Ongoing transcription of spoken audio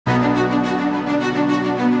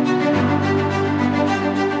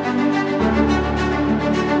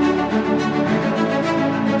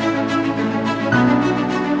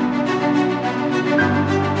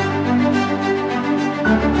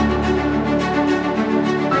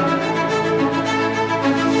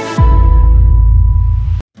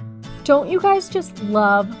Don't you guys just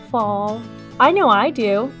love fall? I know I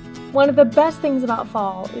do. One of the best things about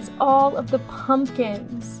fall is all of the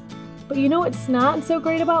pumpkins. But you know what's not so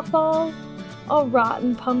great about fall? A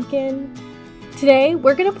rotten pumpkin. Today,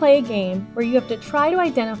 we're going to play a game where you have to try to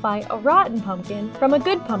identify a rotten pumpkin from a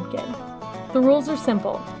good pumpkin. The rules are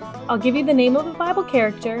simple. I'll give you the name of a Bible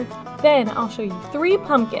character, then I'll show you 3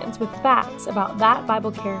 pumpkins with facts about that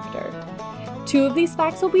Bible character. 2 of these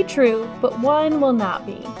facts will be true, but 1 will not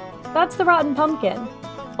be. That's the rotten pumpkin.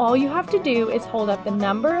 All you have to do is hold up the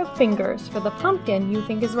number of fingers for the pumpkin you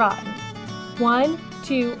think is rotten. 1,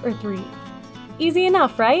 2, or 3. Easy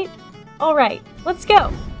enough, right? All right, let's go.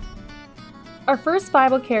 Our first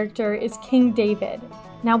Bible character is King David.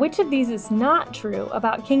 Now, which of these is not true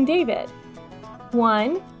about King David?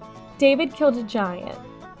 1, David killed a giant.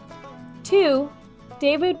 2,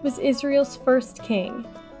 David was Israel's first king.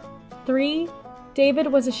 3, David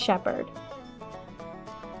was a shepherd.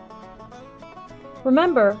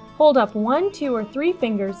 Remember, hold up 1, 2, or 3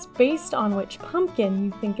 fingers based on which pumpkin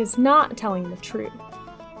you think is not telling the truth.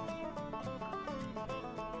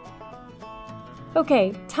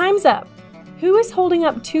 Okay, time's up. Who is holding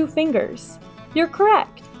up 2 fingers? You're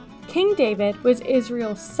correct. King David was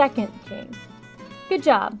Israel's second king. Good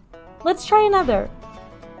job. Let's try another.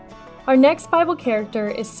 Our next Bible character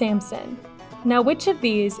is Samson. Now, which of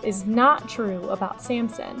these is not true about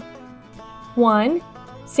Samson? 1,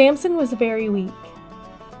 Samson was very weak.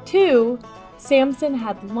 2, Samson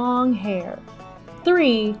had long hair.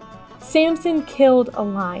 3, Samson killed a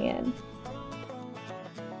lion.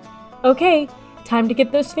 Okay, time to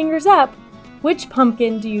get those fingers up. Which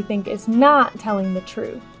pumpkin do you think is not telling the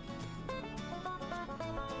truth?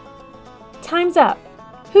 Time's up.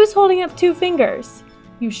 Who's holding up 2 fingers?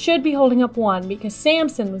 You should be holding up 1 because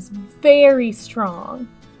Samson was very strong.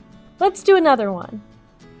 Let's do another one.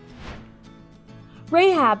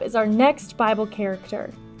 Rahab is our next Bible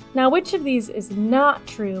character. Now, which of these is not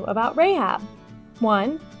true about Rahab?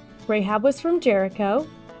 1, Rahab was from Jericho.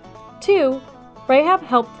 2, Rahab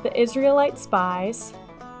helped the Israelite spies.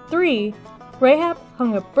 3, Rahab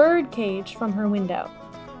hung a bird cage from her window.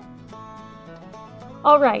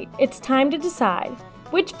 All right, it's time to decide.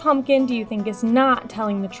 Which pumpkin do you think is not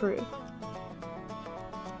telling the truth?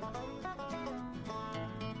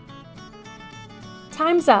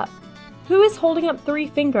 Time's up. Who is holding up 3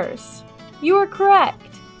 fingers? You are correct.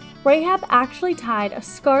 Rahab actually tied a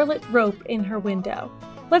scarlet rope in her window.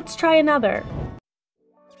 Let's try another.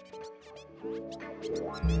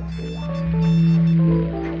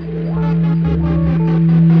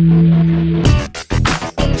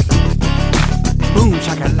 Boom,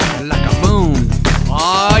 shaka laka laka boom.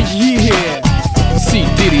 Aw yeah! See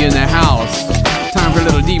Diddy in the house. Time for a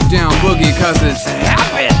little deep down boogie, cause it's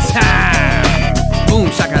happy time.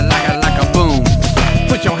 Boom, shaka laka laka boom.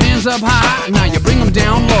 Put your hands up high, now you bring them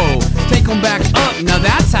down low. Take them back up, now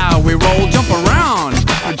that's how we roll. Jump around,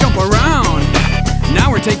 jump around.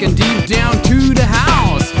 Now we're taking deep down to the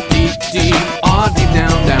house. Deep, deep, aw deep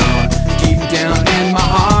down, down. Deep down in my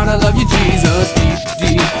heart, I love you Jesus. Deep,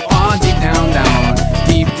 deep, aw deep down, down.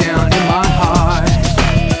 Deep down in my heart.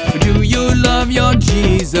 Do you love your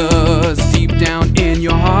Jesus? Deep down in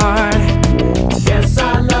your heart. Yes,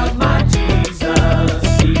 I love my Jesus.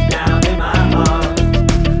 Deep down in my heart.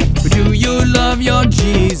 Do you love your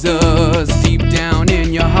Jesus? Deep down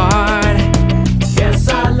in your heart. Yes,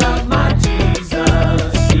 I love my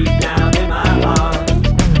Jesus. Deep down in my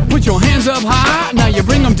heart. Put your hands up high, now you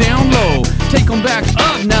bring them down low. Take them back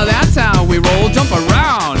up, now that's how we roll. Jump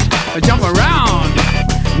around, jump around.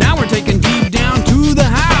 Now we're taking deep down to the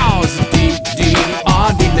house. Deep, deep,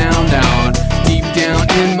 aw deep down, down. Deep down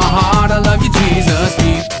in my heart, I love you Jesus.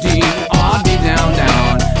 Deep, deep, aw deep down,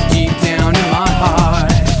 down. Deep down in my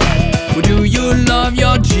heart. Well, do you love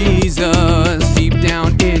your Jesus? Deep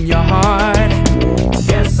down in your heart.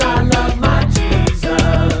 Yes, I love my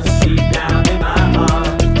Jesus. Deep down in my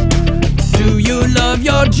heart. Do you love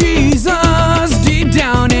your Jesus? Deep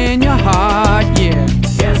down in your heart, yeah.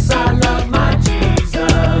 Yes, I love my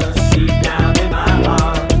Jesus. Deep down in my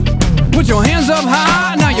heart. Put your hands up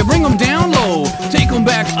high, now you bring them down low. Take them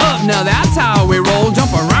back up, now that's how we roll.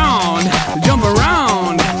 Jump around, jump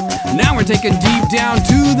around. Now we're taking deep down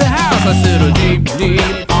to the house. I said, oh, deep, deep,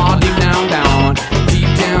 all deep down, down. Deep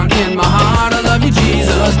down in my heart, I love you,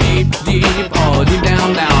 Jesus. Deep, deep, all deep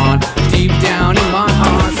down, down. Deep down in my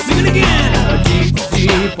heart. Sing it again. Deep,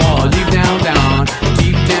 deep, all deep down, down.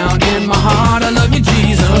 Deep down in my heart, I love you,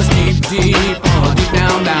 Jesus. Deep, deep, all deep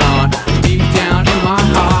down, down. Deep down in my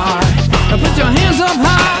heart. Now put your hands up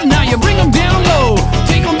high, now you bring them down low.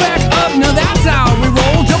 Take them back up, now that's how we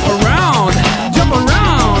roll. Jump around, jump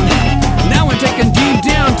around. Now we're taking deep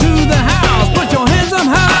down to the house.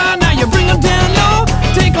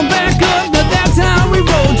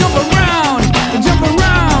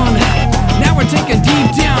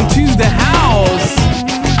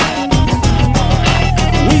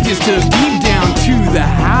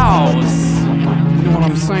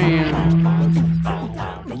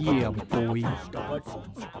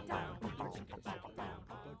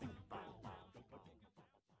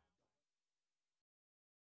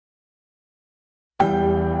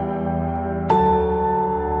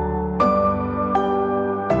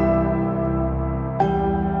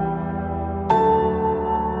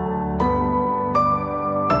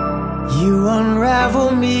 You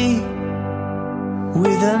unravel me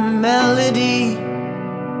with a melody.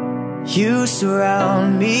 You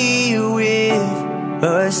surround me with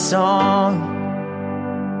a song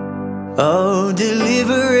of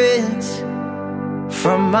deliverance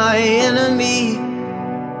from my enemy,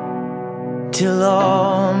 till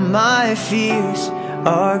all my fears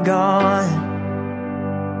are gone.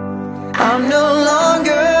 I'm no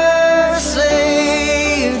longer a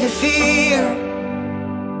slave to fear.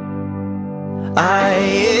 I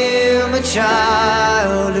am a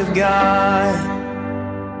child of God.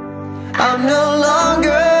 I'm no longer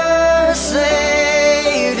a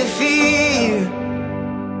slave to fear.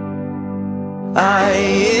 I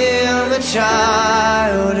am a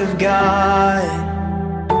child of God.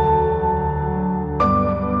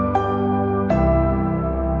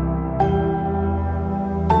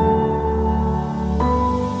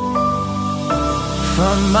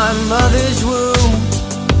 From my mother's womb,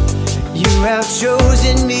 you have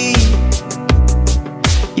chosen me.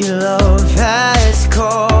 Your love has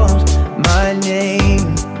called my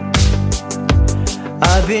name.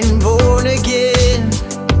 I've been born again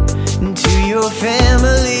into your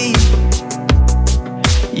family.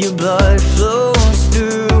 Your blood flows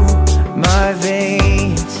through my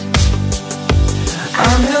veins.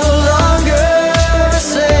 I'm no longer a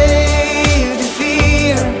slave to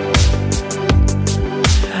fear.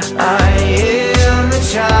 I am a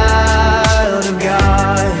child of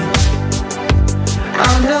God.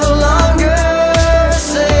 I'm no longer a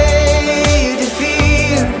slave to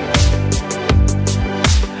fear.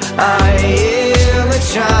 I am a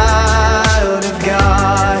child of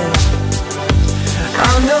God.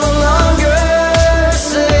 I'm no longer a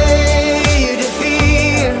slave to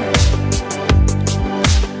fear.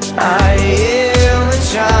 I am a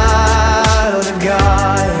child of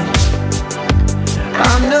God.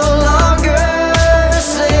 I'm no longer a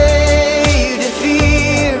slave to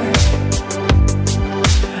fear.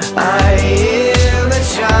 I am a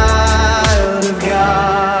child of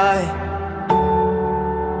God.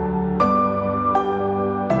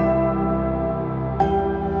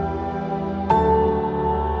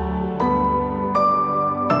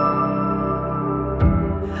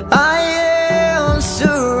 I am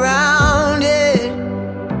surrounded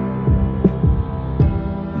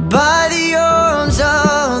by the arms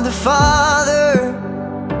of the Father.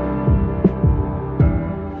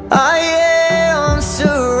 I am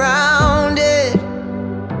surrounded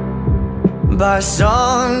by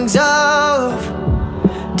songs of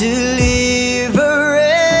deliverance.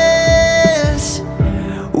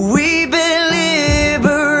 We've been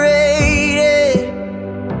liberated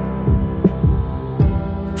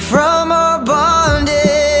from our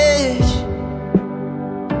bondage.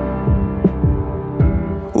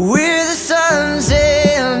 We're the sons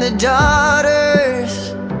and the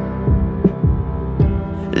daughters.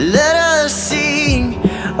 Let us sing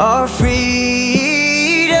our freedom.